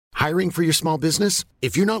Hiring for your small business?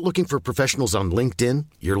 If you're not looking for professionals on LinkedIn,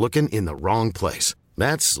 you're looking in the wrong place.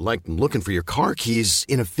 That's like looking for your car keys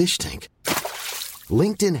in a fish tank.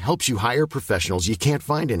 LinkedIn helps you hire professionals you can't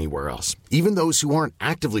find anywhere else, even those who aren't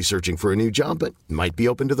actively searching for a new job but might be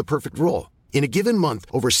open to the perfect role. In a given month,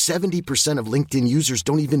 over 70% of LinkedIn users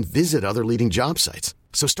don't even visit other leading job sites.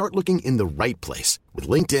 So start looking in the right place. With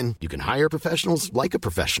LinkedIn, you can hire professionals like a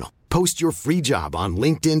professional. Post your free job on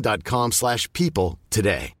linkedin.com/people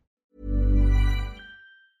today.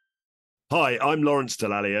 Hi, I'm Lawrence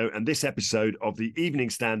Dallaglio, and this episode of the Evening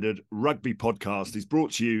Standard Rugby Podcast is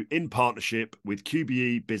brought to you in partnership with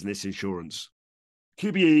QBE Business Insurance.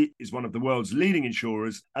 QBE is one of the world's leading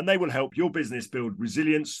insurers, and they will help your business build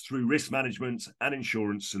resilience through risk management and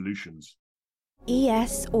insurance solutions.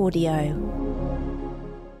 ES Audio.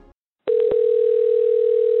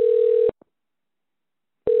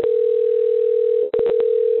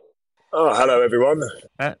 Oh, hello, everyone.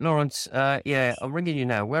 Lawrence, I'm ringing you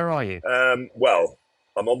now. Where are you? Well,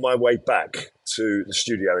 I'm on my way back to the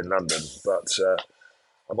studio in London, but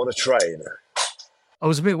I'm on a train. I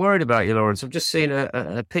was a bit worried about you, Lawrence. I've just seen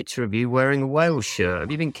a picture of you wearing a Wales shirt.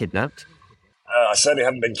 Have you been kidnapped? I certainly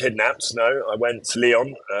haven't been kidnapped, no. I went to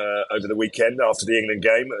Lyon over the weekend after the England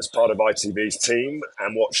game as part of ITV's team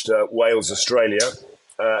and watched Wales-Australia.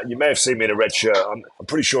 You may have seen me in a red shirt. I'm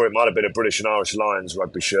pretty sure it might have been a British and Irish Lions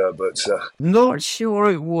rugby shirt, but... Not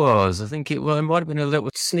sure it was. I think it might have been a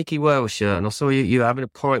little sneaky Wales shirt, and I saw you having a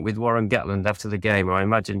pint with Warren Gatland after the game. I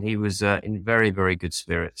imagine he was in very, very good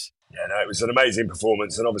spirits. Yeah, no, it was an amazing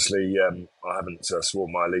performance, and obviously I haven't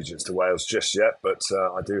sworn my allegiance to Wales just yet, but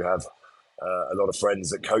I do have a lot of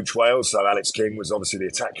friends that coach Wales. So Alex King was obviously the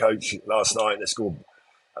attack coach last night. They scored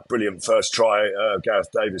a brilliant first try, Gareth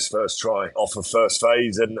Davis' first try off of first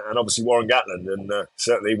phase, and obviously Warren Gatland, and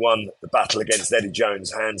certainly won the battle against Eddie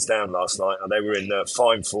Jones hands down last night. And they were in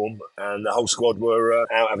fine form, and the whole squad were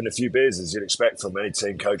out having a few beers, as you'd expect from any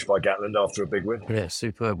team coached by Gatland after a big win. Yeah,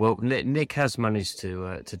 superb. Well, Nick has managed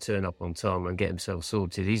to turn up on time and get himself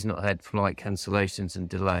sorted. He's not had flight cancellations and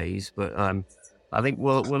delays, but I think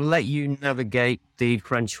we'll let you navigate the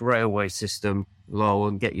French railway system, Lowell,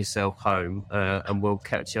 and get yourself home, and we'll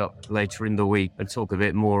catch up later in the week and talk a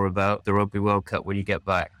bit more about the Rugby World Cup when you get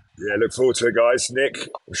back. Yeah, look forward to it, guys. Nick,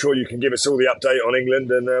 I'm sure you can give us all the update on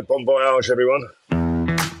England, and bon voyage, everyone.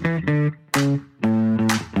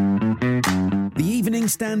 The Evening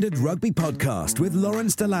Standard Rugby Podcast with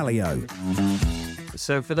Lawrence Dallaglio.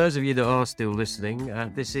 So for those of you that are still listening,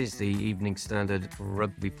 this is the Evening Standard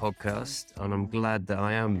Rugby Podcast, and I'm glad that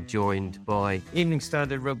I am joined by Evening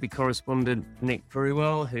Standard Rugby correspondent Nick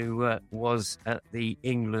Purywell, who was at the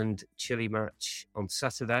England-Chile match on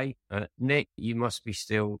Saturday. Nick, you must be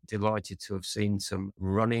still delighted to have seen some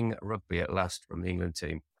running rugby at last from the England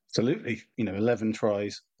team. Absolutely. 11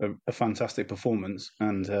 tries, a fantastic performance,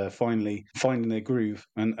 and finally finding their groove.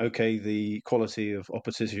 And okay, the quality of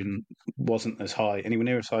opposition wasn't as high, anywhere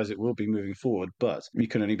near as high as it will be moving forward, but you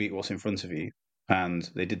can only beat what's in front of you.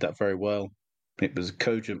 And they did that very well. It was a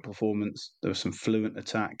cogent performance. There was some fluent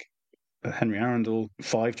attack. Henry Arundel,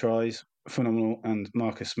 5 tries, phenomenal. And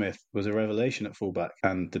Marcus Smith was a revelation at fullback.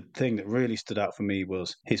 And the thing that really stood out for me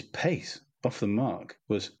was his pace off the mark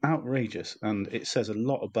was outrageous, and it says a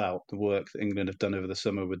lot about the work that England have done over the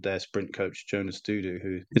summer with their sprint coach Jonas Dudu,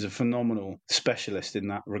 who is a phenomenal specialist in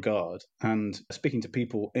that regard. And speaking to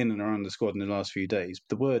people in and around the squad in the last few days,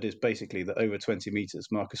 the word is basically that over 20 metres,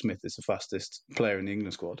 Marcus Smith is the fastest player in the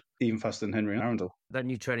England squad, even faster than Henry Arundel. That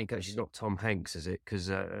new training coach is not Tom Hanks, is it? Because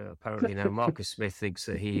apparently now Marcus Smith thinks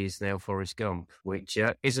that he is now Forrest Gump, which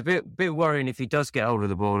is a bit worrying if he does get hold of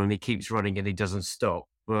the ball and he keeps running and he doesn't stop.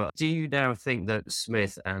 But do you now think that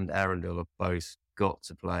Smith and Arundel have both got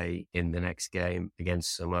to play in the next game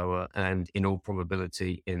against Samoa, and in all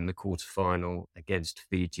probability in the quarterfinal against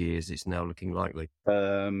Fiji, as it's now looking likely?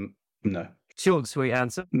 No. Short, sweet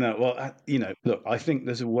answer. No, well, look, I think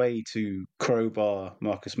there's a way to crowbar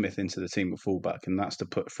Marcus Smith into the team at fullback, and that's to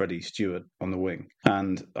put Freddie Stewart on the wing.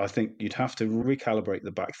 And I think you'd have to recalibrate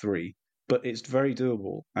the back three, but it's very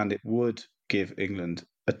doable, and it would give England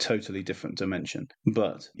a totally different dimension.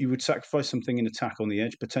 But you would sacrifice something in attack on the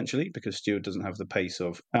edge potentially, because Stewart doesn't have the pace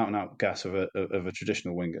of out-and-out gas of a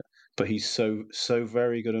traditional winger. But he's so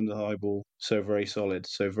very good under the high ball, so very solid,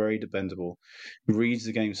 so very dependable, reads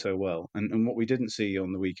the game so well. And what we didn't see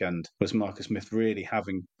on the weekend was Marcus Smith really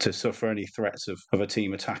having to suffer any threats of a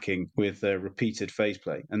team attacking with repeated phase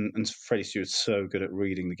play. And Freddie Stewart's so good at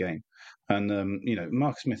reading the game. And,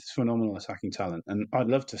 Marcus Smith is phenomenal attacking talent. And I'd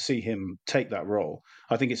love to see him take that role.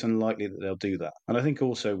 I think it's unlikely that they'll do that. And I think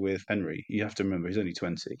also with Henry, you have to remember he's only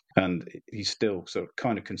 20 and he's still sort of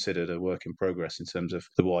kind of considered a work in progress in terms of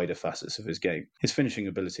the wider facets of his game. His finishing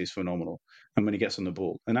ability is phenomenal. And when he gets on the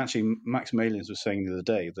ball, and actually Max Malins was saying the other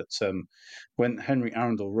day that when Henry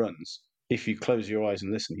Arundel runs, if you close your eyes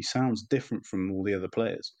and listen, he sounds different from all the other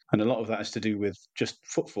players. And a lot of that is to do with just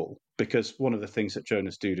footfall, because one of the things that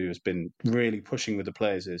Jonas Dudu has been really pushing with the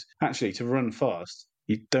players is actually to run fast.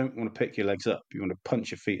 You don't want to pick your legs up. You want to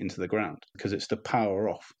punch your feet into the ground because it's the power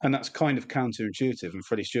off. And that's kind of counterintuitive. And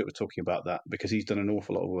Freddie Stewart was talking about that because he's done an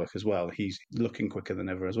awful lot of work as well. He's looking quicker than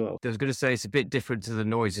ever as well. I was going to say it's a bit different to the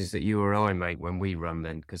noises that you or I make when we run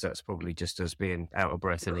then, because that's probably just us being out of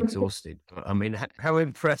breath and exhausted. But I mean, how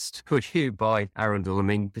impressed were you by Arundel? I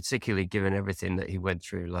mean, particularly given everything that he went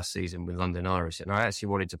through last season with London Irish. And I actually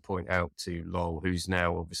wanted to point out to Lol, who's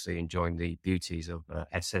now obviously enjoying the beauties of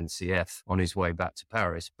SNCF on his way back to Paris.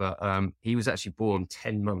 But he was actually born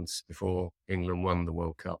 10 months before England won the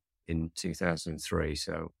World Cup in 2003.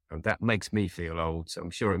 So that makes me feel old. So I'm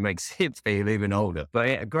sure it makes him feel even older. But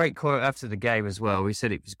yeah, a great quote after the game as well. He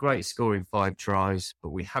said it was great scoring 5 tries, but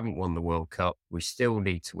we haven't won the World Cup. We still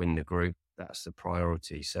need to win the group. That's the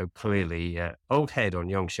priority. So clearly, old head on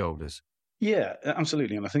young shoulders. Yeah,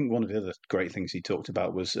 absolutely. And I think one of the other great things he talked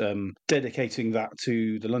about was dedicating that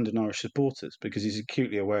to the London Irish supporters, because he's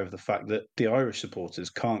acutely aware of the fact that the Irish supporters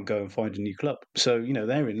can't go and find a new club. So,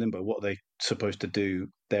 they're in limbo. What are they supposed to do?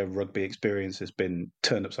 Their rugby experience has been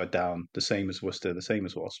turned upside down, the same as Worcester, the same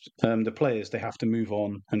as Wasps. The players, they have to move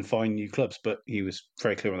on and find new clubs. But he was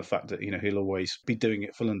very clear on the fact that, he'll always be doing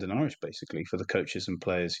it for London Irish, basically, for the coaches and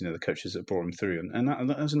players, the coaches that brought him through. And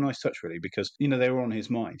that was a nice touch, really, because, they were on his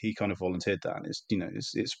mind. He kind of volunteered that. And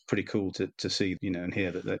it's pretty cool to see, and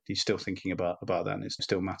hear that he's still thinking about that, and it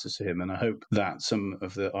still matters to him. And I hope that some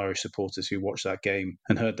of the Irish supporters who watched that game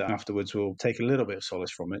and heard that afterwards will take a little bit of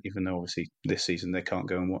solace from it, even though obviously this season they can't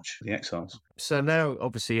go and watch the Exiles. So now,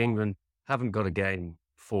 obviously, England haven't got a game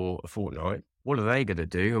for a fortnight. What are they going to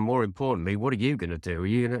do? And more importantly, what are you going to do? Are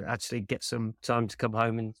you going to actually get some time to come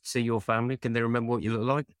home and see your family? Can they remember what you look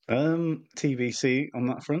like? TBC on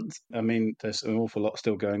that front. I mean, there's an awful lot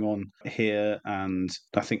still going on here, and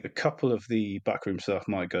I think a couple of the backroom staff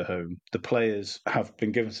might go home. The players have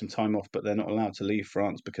been given some time off, but they're not allowed to leave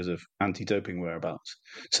France because of anti-doping whereabouts.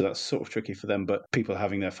 So that's sort of tricky for them, but people are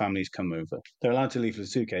having their families come over. They're allowed to leave Le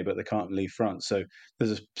Touquet, but they can't leave France. So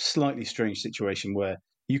there's a slightly strange situation where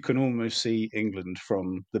you can almost see England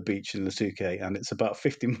from the beach in Le Touquet, and it's about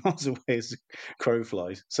 50 miles away as the crow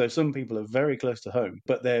flies. So some people are very close to home,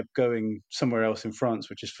 but they're going somewhere else in France,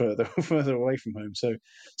 which is further away from home. So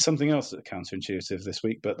something else that's counterintuitive this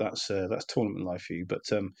week, but that's tournament life for you. But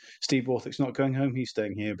Steve Borthwick's not going home. He's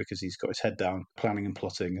staying here because he's got his head down, planning and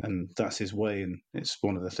plotting, and that's his way. And it's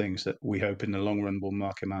one of the things that we hope in the long run will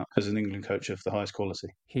mark him out as an England coach of the highest quality.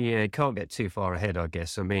 He can't get too far ahead, I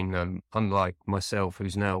guess. I mean, unlike myself,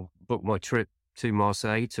 who's now booked my trip to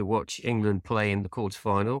Marseille to watch England play in the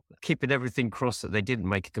quarterfinal, keeping everything crossed that they didn't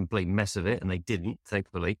make a complete mess of it, and they didn't,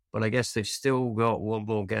 thankfully. But I guess they've still got one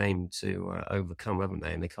more game to overcome, haven't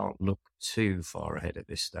they? And they can't look too far ahead at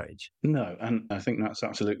this stage. No, and I think that's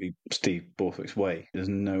absolutely Steve Borthwick's way. There's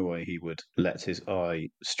no way he would let his eye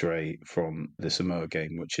stray from the Samoa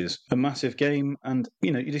game, which is a massive game, and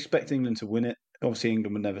you'd expect England to win it. Obviously,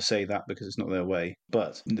 England would never say that because it's not their way.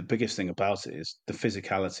 But the biggest thing about it is the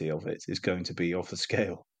physicality of it is going to be off the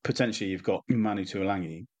scale. Potentially, you've got Manu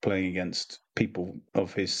Tuilagi playing against people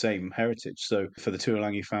of his same heritage. So for the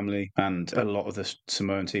Tuilagi family and a lot of the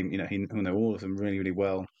Samoan team, he know all of them really, really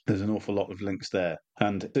well. There's an awful lot of links there.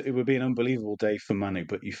 And it would be an unbelievable day for Manu,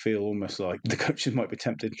 but you feel almost like the coaches might be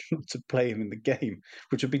tempted not to play him in the game,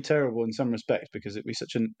 which would be terrible in some respects because it'd be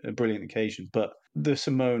such a brilliant occasion. But the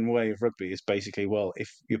Samoan way of rugby is basically, well, if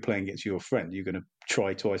you're playing against your friend, you're going to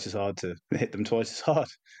try twice as hard to hit them twice as hard.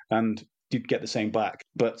 And you'd get the same back.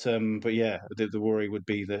 But yeah, the worry would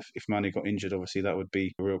be that if Manu got injured, obviously that would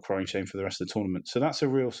be a real crying shame for the rest of the tournament. So that's a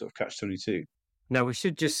real sort of catch-22. Now, we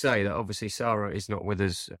should just say that obviously Sarah is not with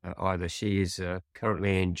us either. She is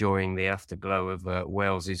currently enjoying the afterglow of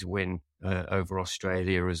Wales's win over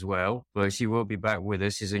Australia as well. But she will be back with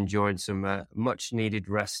us. She's enjoying some much-needed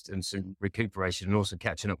rest and some recuperation and also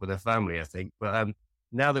catching up with her family, I think. But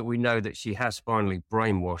now that we know that she has finally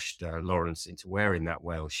brainwashed Lawrence into wearing that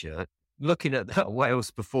Wales shirt, looking at that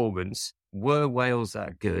Wales performance, were Wales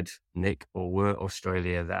that good, Nick, or were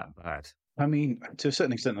Australia that bad? I mean, to a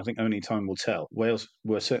certain extent, I think only time will tell. Wales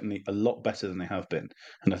were certainly a lot better than they have been.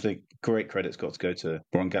 And I think great credit's got to go to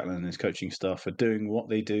Ron Gatland and his coaching staff for doing what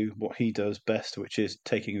they do, what he does best, which is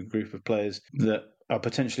taking a group of players that are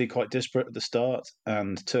potentially quite disparate at the start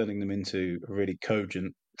and turning them into a really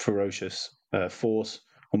cogent ferocious force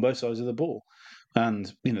on both sides of the ball.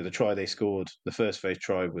 And, the try they scored, the first phase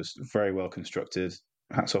try, was very well constructed.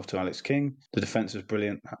 Hats off to Alex King. The defence was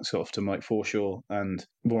brilliant. Hats off to Mike Forshaw. And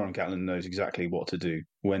Warren Gatland knows exactly what to do,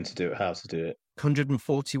 when to do it, how to do it.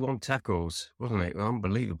 141 tackles, wasn't it?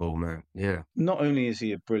 Unbelievable, man. Yeah. Not only is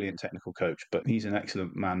he a brilliant technical coach, but he's an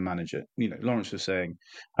excellent man manager. Lawrence was saying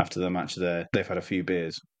after the match there, they've had a few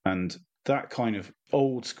beers. And that kind of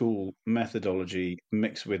old school methodology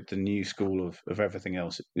mixed with the new school of everything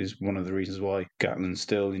else is one of the reasons why Gatland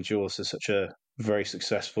still endures as such a very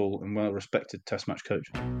successful and well-respected test match coach.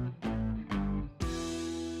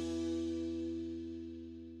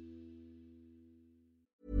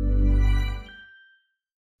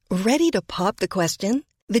 Ready to pop the question?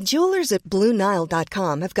 The jewelers at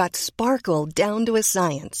BlueNile.com have got sparkle down to a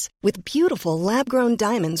science with beautiful lab-grown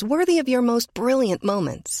diamonds worthy of your most brilliant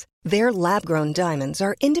moments. Their lab-grown diamonds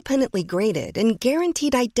are independently graded and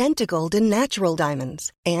guaranteed identical to natural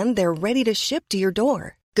diamonds, and they're ready to ship to your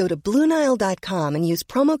door. Go to BlueNile.com and use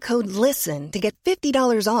promo code LISTEN to get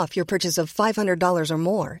 $50 off your purchase of $500 or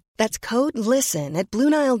more. That's code LISTEN at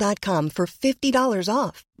BlueNile.com for $50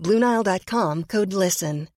 off. BlueNile.com, code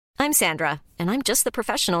LISTEN. I'm Sandra, and I'm just the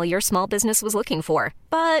professional your small business was looking for.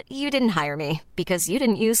 But you didn't hire me because you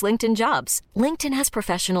didn't use LinkedIn Jobs. LinkedIn has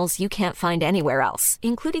professionals you can't find anywhere else,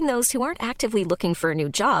 including those who aren't actively looking for a new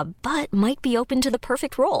job, but might be open to the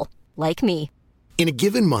perfect role, like me. In a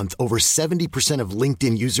given month, over 70% of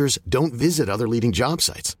LinkedIn users don't visit other leading job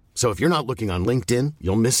sites. So if you're not looking on LinkedIn,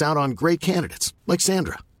 you'll miss out on great candidates like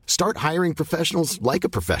Sandra. Start hiring professionals like a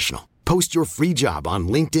professional. Post your free job on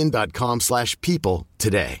linkedin.com/people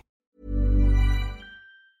today.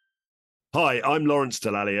 Hi, I'm Lawrence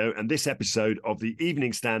Dallaglio, and this episode of the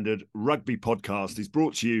Evening Standard Rugby Podcast is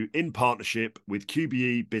brought to you in partnership with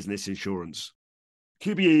QBE Business Insurance.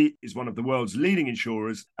 QBE is one of the world's leading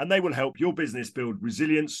insurers, and they will help your business build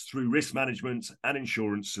resilience through risk management and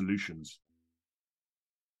insurance solutions.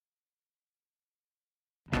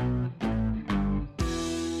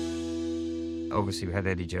 Obviously, we had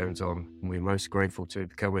Eddie Jones on, and we're most grateful to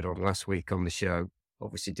have come on last week on the show.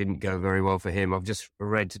 Obviously, didn't go very well for him. I've just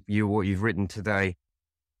read what you've written today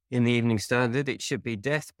in the Evening Standard. It should be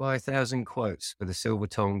death by 1,000 quotes for the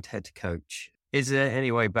silver-tongued head coach. Is there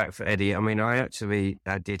any way back for Eddie? I mean, I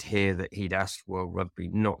did hear that he'd asked World Rugby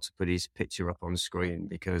not to put his picture up on screen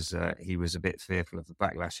because he was a bit fearful of the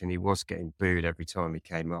backlash, and he was getting booed every time he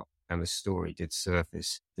came up. And the story did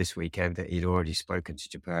surface this weekend that he'd already spoken to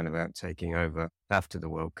Japan about taking over after the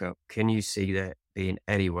World Cup. Can you see that being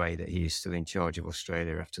any way that he is still in charge of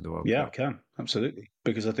Australia after the World Cup? Yeah, I can. Absolutely.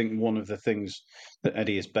 Because I think one of the things that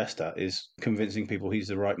Eddie is best at is convincing people he's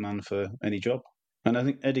the right man for any job. And I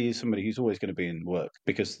think Eddie is somebody who's always going to be in work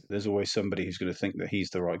because there's always somebody who's going to think that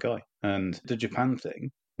he's the right guy. And the Japan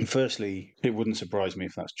thing, firstly, it wouldn't surprise me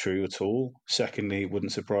if that's true at all. Secondly, it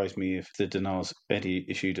wouldn't surprise me if the denials Eddie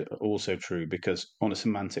issued are also true because on a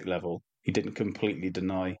semantic level, he didn't completely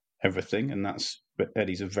deny everything. And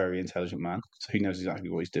Eddie's a very intelligent man, so he knows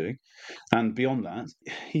exactly what he's doing. And beyond that,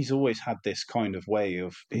 he's always had this kind of way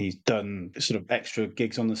of, he's done sort of extra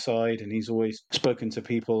gigs on the side and he's always spoken to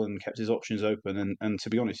people and kept his options open. And to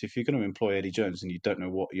be honest, if you're going to employ Eddie Jones and you don't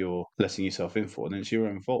know what you're letting yourself in for, then it's your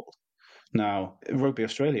own fault. Now, Rugby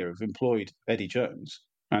Australia have employed Eddie Jones,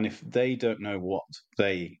 and if they don't know what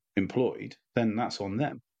they employed, then that's on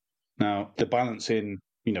them. Now, the balance in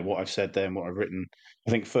what I've said there and what I've written,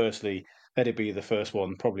 I think firstly, Eddie'd be the first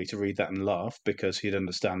one probably to read that and laugh because he'd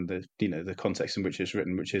understand the context in which it's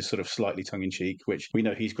written, which is sort of slightly tongue-in-cheek, which we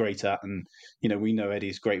know he's great at, and we know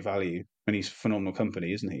Eddie's great value and he's phenomenal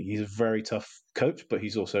company, isn't he? He's a very tough coach, but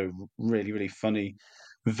he's also really, really funny,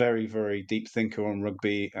 very, very deep thinker on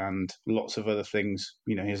rugby and lots of other things.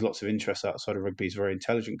 He has lots of interests outside of rugby. He's a very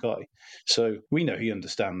intelligent guy. So we know he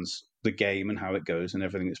understands the game and how it goes and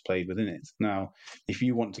everything that's played within it. Now, if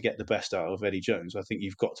you want to get the best out of Eddie Jones, I think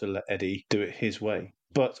you've got to let Eddie do it his way,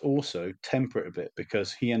 but also temper it a bit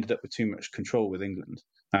because he ended up with too much control with England.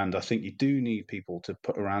 And I think you do need people to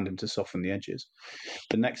put around him to soften the edges.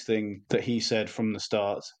 The next thing that he said from the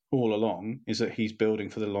start all along is that he's building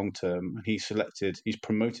for the long term. He's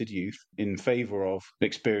promoted youth in favour of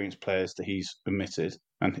experienced players that he's omitted.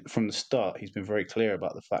 And from the start, he's been very clear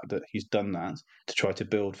about the fact that he's done that to try to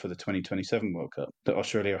build for the 2027 World Cup that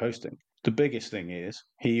Australia are hosting. The biggest thing is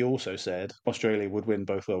he also said Australia would win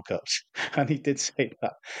both World Cups. And he did say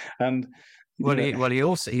that. And he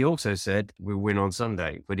also said we'll win on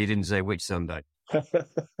Sunday, but he didn't say which Sunday.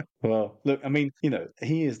 Well, look, I mean,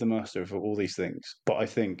 he is the master of all these things. But I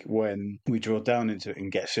think when we draw down into it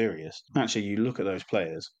and get serious, actually, you look at those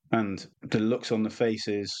players and the looks on the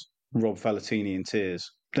faces, Rob Valentini in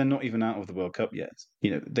tears, they're not even out of the World Cup yet.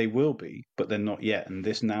 They will be, but they're not yet. And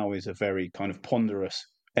this now is a very kind of ponderous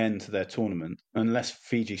end to their tournament, unless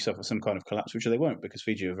Fiji suffer some kind of collapse, which they won't, because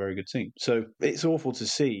Fiji are a very good team. So it's awful to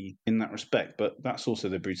see in that respect, but that's also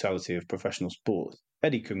the brutality of professional sport.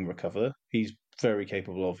 Eddie can recover. He's very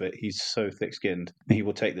capable of it. He's so thick-skinned. He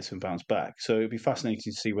will take this and bounce back. So it'd be fascinating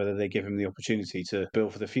to see whether they give him the opportunity to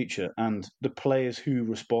build for the future. And the players who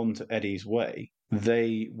respond to Eddie's way,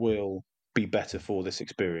 they will be better for this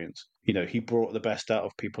experience. He brought the best out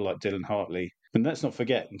of people like Dylan Hartley. And let's not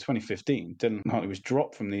forget, in 2015, Dylan Hartley was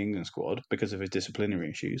dropped from the England squad because of his disciplinary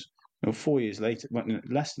issues. 4 years later,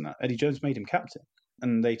 less than that, Eddie Jones made him captain.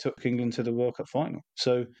 And they took England to the World Cup final.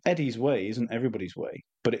 So Eddie's way isn't everybody's way,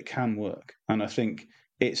 but it can work. And I think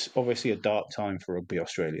it's obviously a dark time for Rugby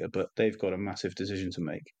Australia, but they've got a massive decision to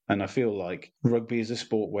make. And I feel like rugby is a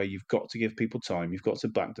sport where you've got to give people time, you've got to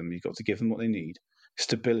back them, you've got to give them what they need.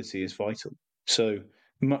 Stability is vital. So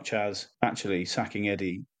much as actually sacking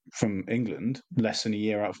Eddie from England less than a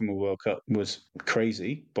year out from a World Cup was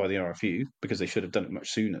crazy by the RFU, because they should have done it much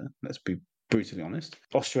sooner, let's be brutally honest.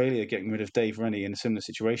 Australia getting rid of Dave Rennie in a similar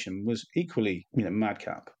situation was equally,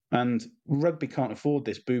 madcap. And rugby can't afford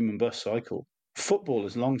this boom and bust cycle. Football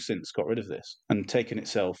has long since got rid of this and taken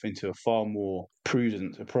itself into a far more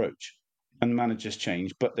prudent approach. And managers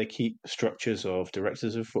change, but they keep structures of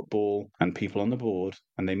directors of football and people on the board,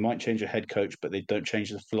 and they might change a head coach, but they don't change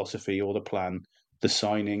the philosophy or the plan, the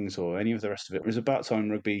signings or any of the rest of it. It was about time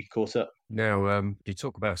rugby caught up. Now, you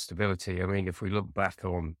talk about stability. I mean, if we look back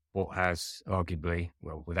on what has arguably,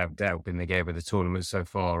 well, without doubt, been the game of the tournament so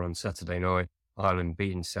far on Saturday night, Ireland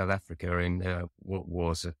beating South Africa in what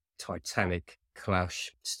was a titanic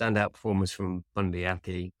clash. Standout performance from Bundy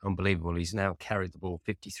Aki, unbelievable. He's now carried the ball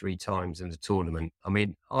 53 times in the tournament. I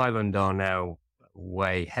mean, Ireland are now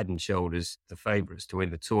way head and shoulders the favourites to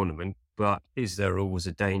win the tournament, but is there always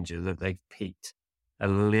a danger that they've peaked a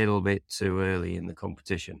little bit too early in the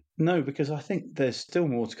competition? No, because I think there's still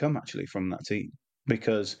more to come actually from that team,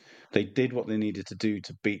 because they did what they needed to do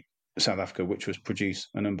to beat South Africa, which was produce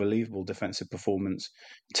an unbelievable defensive performance,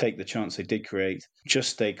 take the chance they did create,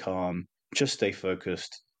 just stay calm, just stay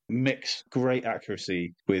focused, mix great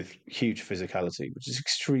accuracy with huge physicality, which is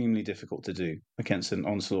extremely difficult to do against an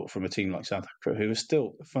onslaught from a team like South Africa, who is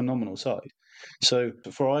still a phenomenal side. So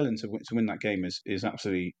for Ireland to win that game is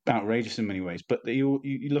absolutely outrageous in many ways. But you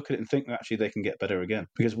look at it and think that actually they can get better again,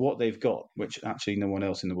 because what they've got, which actually no one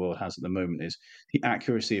else in the world has at the moment, is the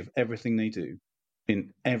accuracy of everything they do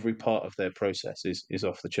in every part of their process is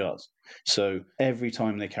off the charts. So every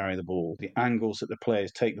time they carry the ball, the angles that the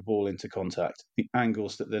players take the ball into contact, the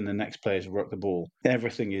angles that then the next players ruck the ball,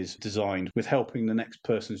 everything is designed with helping the next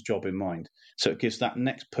person's job in mind. So it gives that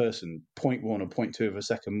next person 0.1 or 0.2 of a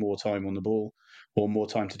second more time on the ball, or more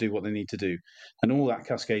time to do what they need to do. And all that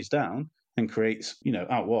cascades down and creates,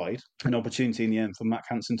 out wide, an opportunity in the end for Matt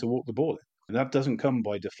Hansen to walk the ball in. That doesn't come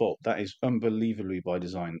by default. That is unbelievably by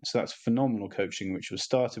design. So that's phenomenal coaching, which was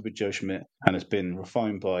started with Joe Schmidt and has been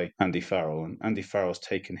refined by Andy Farrell. And Andy Farrell's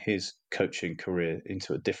taken his coaching career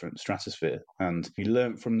into a different stratosphere. And he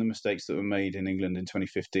learned from the mistakes that were made in England in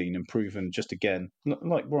 2015 and proven just again,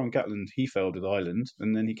 like Warren Gatland, he failed with Ireland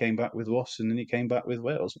and then he came back with Wasps and then he came back with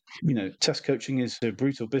Wales. Test coaching is a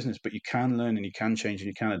brutal business, but you can learn and you can change and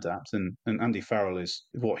you can adapt. And Andy Farrell is,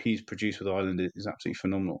 what he's produced with Ireland is absolutely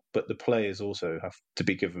phenomenal. But the players also have to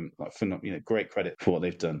be given great credit for what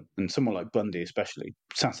they've done. And someone like Bundy especially,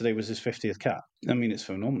 Saturday was his 50th cap. I mean, it's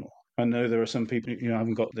phenomenal. I know there are some people who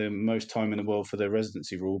haven't got the most time in the world for their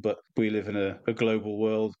residency rule, but we live in a global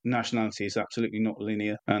world. Nationality is absolutely not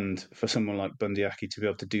linear. And for someone like Bundy Aki to be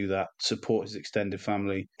able to do that, support his extended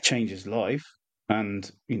family, change his life, and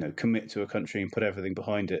commit to a country and put everything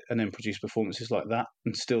behind it, and then produce performances like that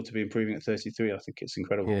and still to be improving at 33, I think it's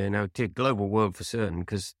incredible. Yeah, no, global world for certain,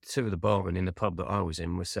 because two of the barmen in the pub that I was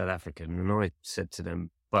in were South African, and I said to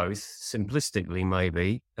them both, simplistically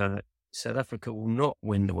maybe, South Africa will not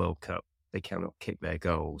win the World Cup. They cannot kick their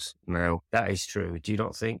goals. Now, that is true. Do you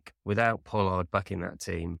not think, without Pollard back in that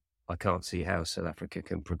team, I can't see how South Africa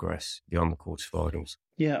can progress beyond the quarterfinals?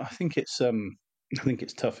 Yeah, I think it's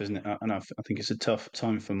tough, isn't it? And I think it's a tough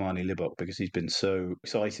time for Marnie Libok, because he's been so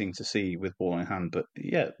exciting to see with ball in hand. But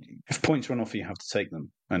yeah, if points run off you, have to take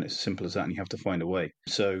them. And it's as simple as that, and you have to find a way.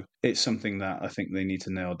 So it's something that I think they need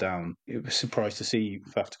to nail down. It was surprised to see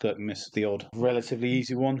Faf de Klerk miss the odd relatively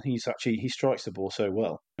easy one. He strikes the ball so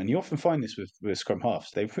well. And you often find this with scrum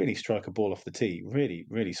halves. They really strike a ball off the tee really,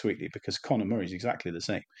 really sweetly, because Conor Murray's exactly the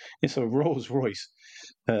same. It's a Rolls-Royce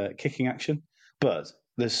kicking action. But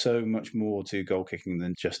there's so much more to goal kicking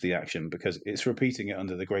than just the action, because it's repeating it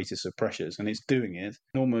under the greatest of pressures, and it's doing it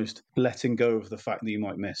and almost letting go of the fact that you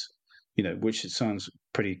might miss. Which it sounds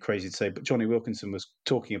pretty crazy to say, but Johnny Wilkinson was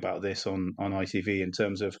talking about this on ITV in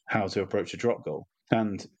terms of how to approach a drop goal.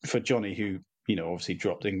 And for Johnny, who, obviously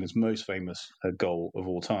dropped England's most famous goal of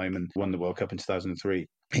all time and won the World Cup in 2003,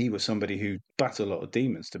 he was somebody who battled a lot of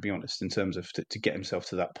demons, to be honest, in terms of to get himself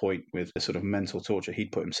to that point with the sort of mental torture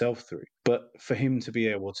he'd put himself through. But for him to be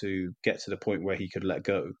able to get to the point where he could let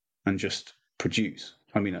go and just produce,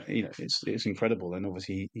 I mean, it's incredible. And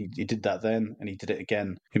obviously he did that then, and he did it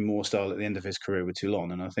again in more style at the end of his career with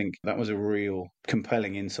Toulon. And I think that was a real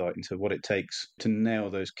compelling insight into what it takes to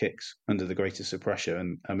nail those kicks under the greatest of pressure.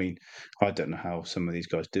 And I mean, I don't know how some of these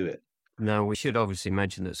guys do it. No, we should obviously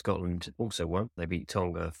mention that Scotland also won. They beat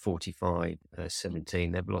Tonga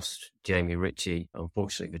 45-17. They've lost Jamie Ritchie,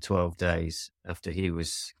 unfortunately, for 12 days after he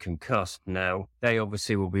was concussed. Now, they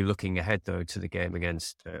obviously will be looking ahead, though, to the game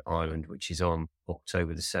against Ireland, which is on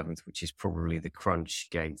October the 7th, which is probably the crunch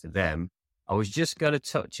game for them. I was just going to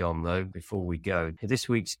touch on, though, before we go, this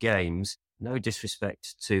week's games, no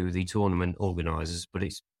disrespect to the tournament organisers, but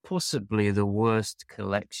it's possibly the worst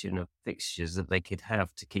collection of fixtures that they could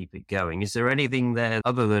have to keep it going. Is there anything there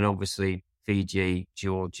other than obviously Fiji,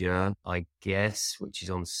 Georgia, I guess, which is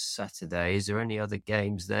on Saturday? Is there any other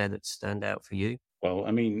games there that stand out for you? Well,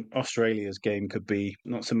 I mean, Australia's game could be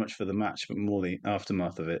not so much for the match, but more the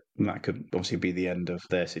aftermath of it. And that could obviously be the end of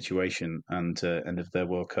their situation and end of their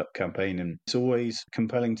World Cup campaign. And it's always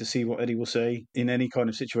compelling to see what Eddie will say in any kind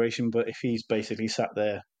of situation. But if he's basically sat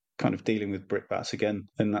there kind of dealing with brickbats again,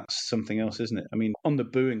 then that's something else, isn't it? I mean, on the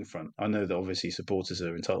booing front, I know that obviously supporters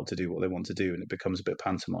are entitled to do what they want to do and it becomes a bit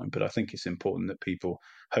pantomime, but I think it's important that people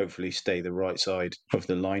hopefully stay the right side of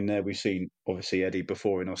the line there. We've seen, obviously, Eddie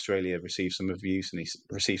before in Australia receive some abuse, and he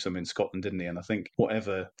received some in Scotland, didn't he? And I think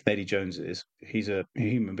whatever Eddie Jones is, he's a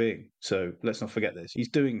human being. So let's not forget this.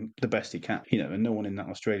 He's doing the best he can, and no one in that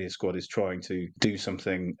Australia squad is trying to do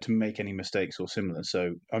something to make any mistakes or similar.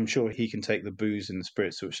 So I'm sure he can take the booze and the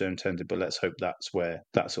spirits which they're intended, but let's hope that's where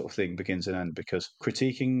that sort of thing begins and ends, because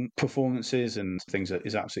critiquing performances and things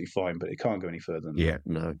is absolutely fine, but it can't go any further than that.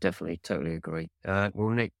 No, definitely, totally agree. Well,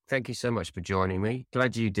 Nick, thank you so much for joining me.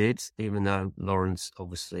 Glad you did, even though Lawrence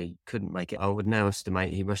obviously couldn't make it. I would now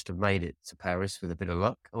estimate he must have made it to Paris with a bit of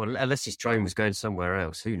luck, or unless his train was going somewhere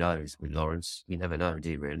else. Who knows with Lawrence? You never know,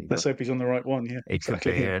 do you really? Let's hope he's on the right one, yeah.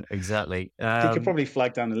 Exactly. Yeah, exactly. He could probably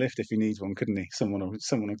flag down the lift if he needs one, couldn't he? Someone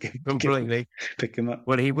will completely pick him up.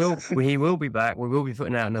 Well, he will be back. We will be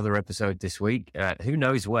putting out another episode this week. Who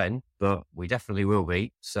knows when, but we definitely will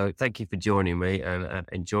be. So thank you for joining me, and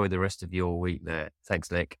enjoy the rest of your week there.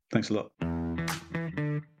 Thanks, Nick. Thanks a lot.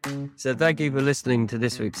 So thank you for listening to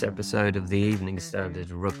this week's episode of the Evening Standard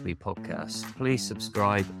Rugby Podcast. Please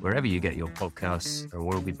subscribe wherever you get your podcasts, and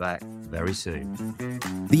we'll be back very soon.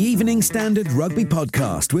 The Evening Standard Rugby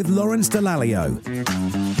Podcast with Lawrence Dallaglio.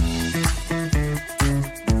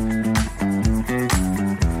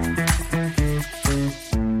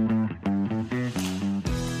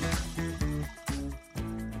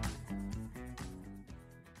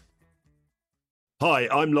 Hi,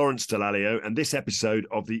 I'm Lawrence Dallaglio, and this episode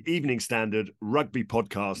of the Evening Standard Rugby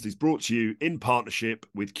Podcast is brought to you in partnership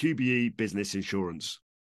with QBE Business Insurance.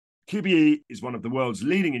 QBE is one of the world's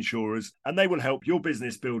leading insurers, and they will help your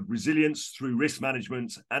business build resilience through risk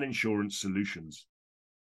management and insurance solutions.